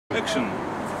экшен.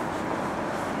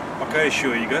 Пока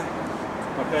еще Рига.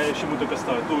 Пока еще мы только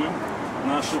стартуем.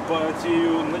 Нашу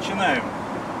партию начинаем.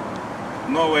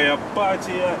 Новая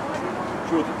партия.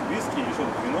 Что тут, виски или что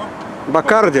тут, вино?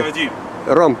 Бакарди.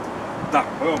 Ром. Да,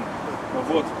 ром.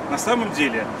 Вот. На самом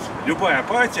деле, любая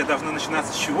партия должна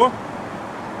начинаться с чего?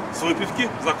 С выпивки,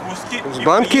 закуски. С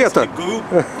банкета.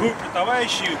 Группы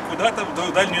товарищей куда-то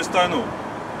в дальнюю страну.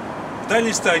 В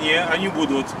дальней стране они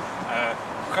будут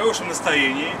в хорошем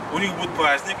настроении, у них будет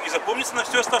праздник, и запомнится на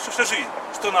всю оставшуюся жизнь,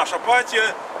 что наша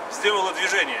партия сделала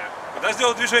движение. Когда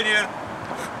сделала движение,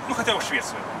 ну хотя бы в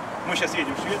Швецию. Мы сейчас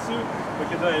едем в Швецию,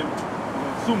 покидаем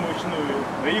сумрачную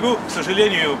Ригу. К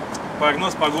сожалению,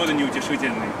 прогноз погоды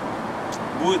неутешительный.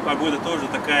 Будет погода тоже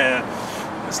такая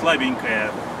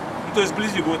слабенькая. Ну, то есть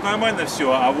вблизи будет нормально все,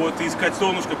 а вот искать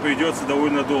солнышко придется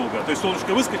довольно долго. То есть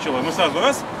солнышко выскочило, мы сразу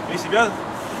раз и себя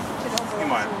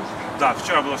снимаем. Да,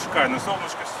 вчера было шикарное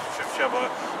солнышко, вчера было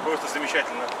просто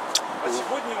замечательно. А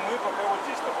сегодня мы пока вот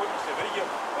здесь находимся в Риге.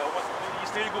 Вот,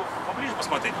 если Ригу поближе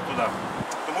посмотреть туда,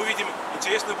 то мы увидим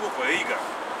интересную букву Рига.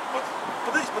 Вот.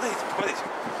 Подойдите.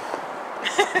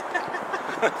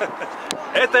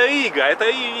 Это Рига,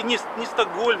 это не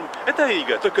Стокгольм, это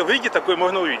Рига. Только в Риге такой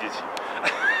можно увидеть.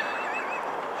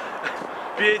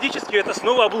 Периодически это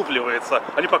снова облупливается.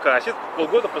 Они покрасят,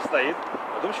 полгода постоит,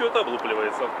 потом чего-то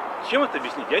облупливается. Чем это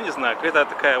объяснить, я не знаю. Какая-то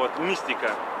такая вот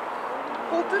мистика.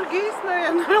 Полтергейст,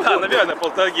 наверное. Да, наверное,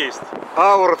 полтергейст.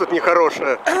 Аура тут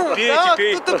нехорошая. Да,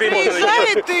 кто-то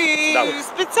приезжает и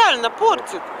специально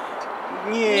портит.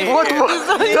 Не. Вот,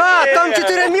 да, там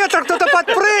 4 метра кто-то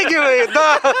подпрыгивает,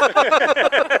 да.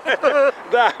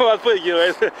 Да,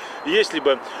 подпрыгивает. Если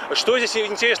бы. Что здесь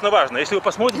интересно важно? Если вы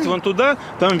посмотрите вон туда,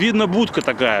 там видно будка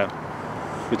такая.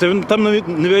 Там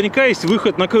наверняка есть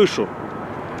выход на крышу.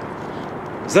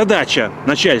 Задача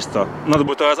начальства, надо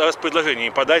будет раз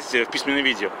предложение подать в письменном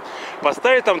виде,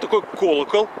 поставить там такой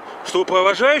колокол, чтобы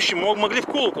провожающие могли в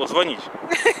колокол звонить.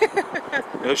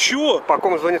 Чего? По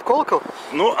кому звонит колокол?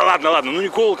 Ну ладно, ну не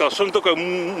колокол, что-нибудь такое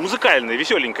музыкальное,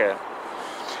 веселенькое.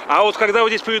 А вот когда вот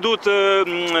здесь придут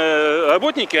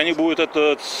работники, они будут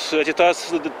эти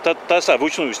ТАСА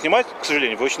вручную снимать, к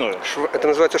сожалению, вручную. Это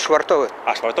называется швартовы.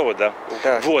 А, швартовы, да.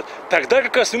 Да. Вот, тогда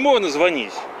как раз и можно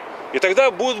звонить. И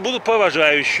тогда будут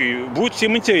провожающие, будет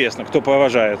всем интересно, кто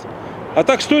провожает. А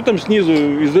так стой там снизу,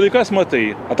 издалека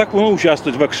смотри. А так можно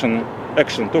участвовать в экшене.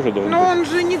 Экшен тоже должен быть. Но он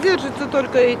же не держится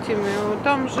только этими,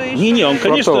 там же еще... Не, он,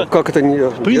 конечно, как это не...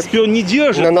 в принципе, он не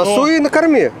держит, на носу но... и на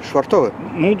корме, швартовы.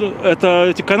 Ну,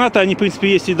 эти канаты, они, в принципе,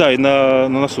 есть и да, и на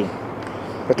носу.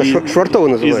 Это швартовы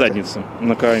называется? И задница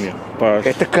на корме.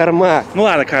 Это корма. Ну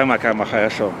ладно, корма,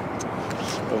 хорошо.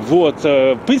 Вот,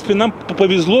 в принципе, нам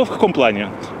повезло в каком плане?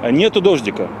 Нету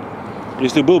дождика.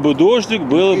 Если был бы дождик,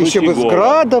 было бы еще фигово. Еще бы с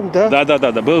градом, да?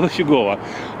 Да, было бы фигово.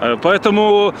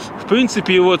 Поэтому, в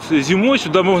принципе, вот зимой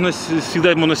сюда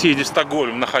всегда можно съездить в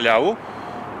Стокгольм на халяву.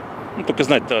 Ну, только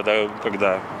знать тогда,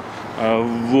 когда.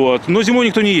 Вот. Но зимой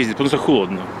никто не ездит, потому что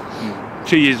холодно.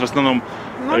 Все ездят в основном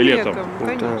летом.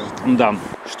 Конечно. Да.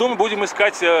 Что мы будем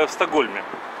искать в Стокгольме?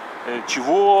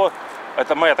 Чего?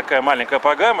 Это моя такая маленькая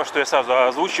программа, что я сразу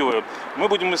озвучиваю. Мы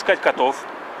будем искать котов.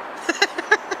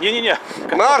 Не-не-не.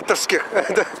 Мартовских.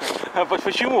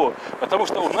 Почему? Потому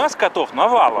что у нас котов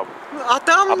навалом. А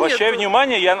там обращаю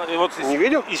внимание, я вот не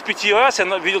видел? Из 5 раз я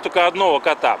видел только одного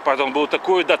кота. Потом был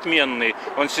такой отменный.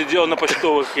 Он сидел на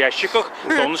почтовых ящиках,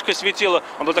 солнышко светило.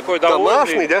 Он был такой довольный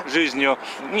домашний, да? Жизнью.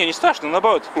 Не страшно,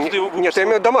 наоборот. Нет, я имею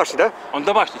в виду домашний, да? Он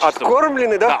домашний.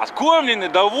 Откормленный, да? Да, откормленный,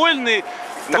 довольный.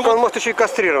 Так он может еще и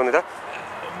кастрированный, да?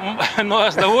 Ну,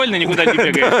 раз довольный, никуда не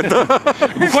бегает.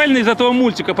 Буквально из этого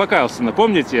мультика по Карлсону,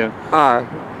 помните?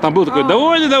 Там был такой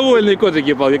довольный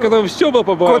котик, когда все было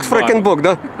по барабану. Кот Фрэкенбок,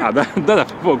 да? Да,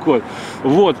 кот.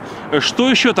 Вот. Что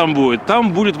еще там будет?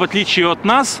 Там будет, в отличие от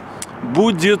нас,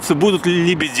 будут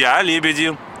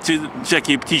лебеди,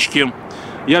 всякие птички.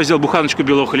 Я взял буханочку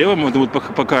белого хлеба, можно будет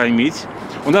покормить.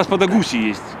 У нас подогуси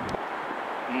есть.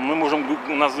 Мы можем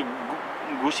у нас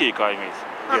гусей кормить.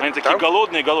 Они такие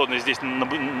голодные здесь на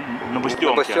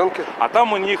бастионке. А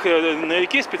там у них на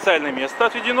реке специальное место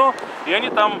отведено, и они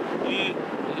там и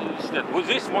сидят. Вот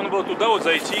здесь можно было туда вот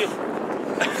зайти.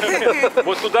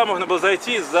 Вот туда можно было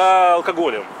зайти за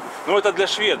алкоголем. Но это для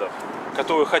шведов,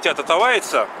 которые хотят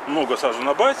отовариться, много сразу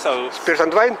набрать.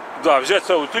 Спиртандвайн? Да, взять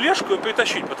целую тележку и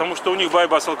притащить, потому что у них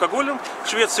борьба с алкоголем в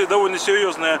Швеции довольно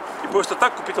серьезная. И просто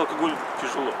так купить алкоголь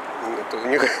тяжело.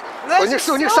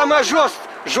 У них самая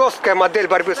жесткая модель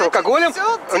борьбы с алкоголем.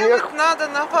 У них надо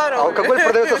на пароме. Алкоголь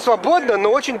продается свободно,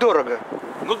 но очень дорого.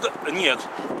 Ну да, нет,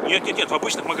 в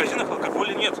обычных магазинах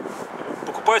алкоголя нет.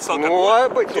 покупается алкоголь Ну, а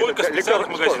быть, только в специальных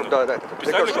магазинах. Да, да, это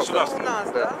Специальных ликер-шоп. У государственных. нас,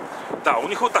 Да. да? Да, у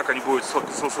них вот так они будут с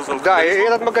Да, и алкоголем.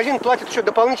 этот магазин платит еще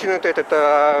дополнительную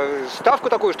ставку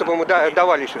такую, чтобы ему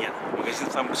давали еще. Нет, магазин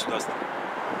сам государственный.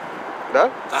 Да?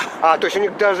 Да. А, то есть у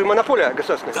них даже монополия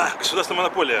государственная? Да, государственная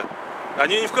монополия.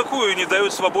 Они ни в какую не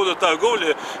дают свободу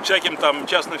торговли всяким там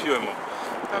частным фирмам.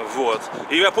 Вот.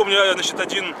 И я помню, значит,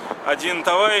 один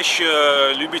товарищ,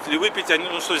 любитель выпить,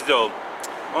 ну что сделал?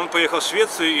 Он поехал в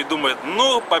Швецию и думает,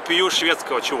 ну, попью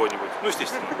шведского чего-нибудь. Ну,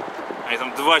 естественно. Они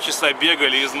там 2 часа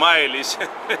бегали, измаялись.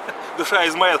 Душа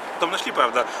измаялась. Там нашли,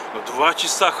 правда. Но 2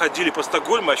 часа ходили по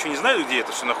Стокгольму, а еще не знали, где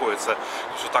это все находится.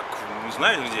 Что так, не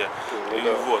знали где. И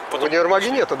Да. вот. В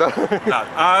универмаге нету, да? Да.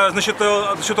 А насчет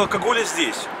алкоголя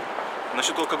здесь.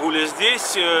 Насчет алкоголя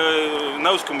здесь,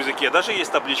 на русском языке даже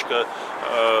есть табличка,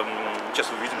 сейчас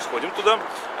увидим, сходим туда,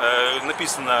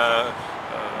 написано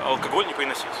алкоголь не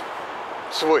приносить.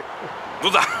 Свой. Ну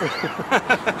да.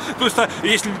 То есть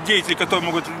есть деятели, которые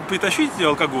могут притащить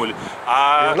алкоголь,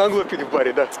 В наглую пили в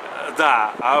баре, да.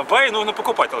 да, а в баре нужно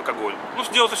покупать алкоголь. Ну,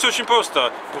 делать все очень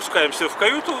просто. Пускаемся в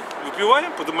каюту,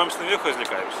 выпиваем, поднимаемся наверх,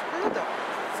 развлекаемся. Ну да.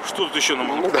 Что тут еще нам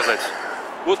могут показать?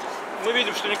 Вот мы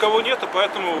видим, что никого нету,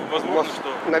 поэтому возможно,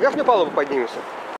 что... На верхнюю палубу поднимемся.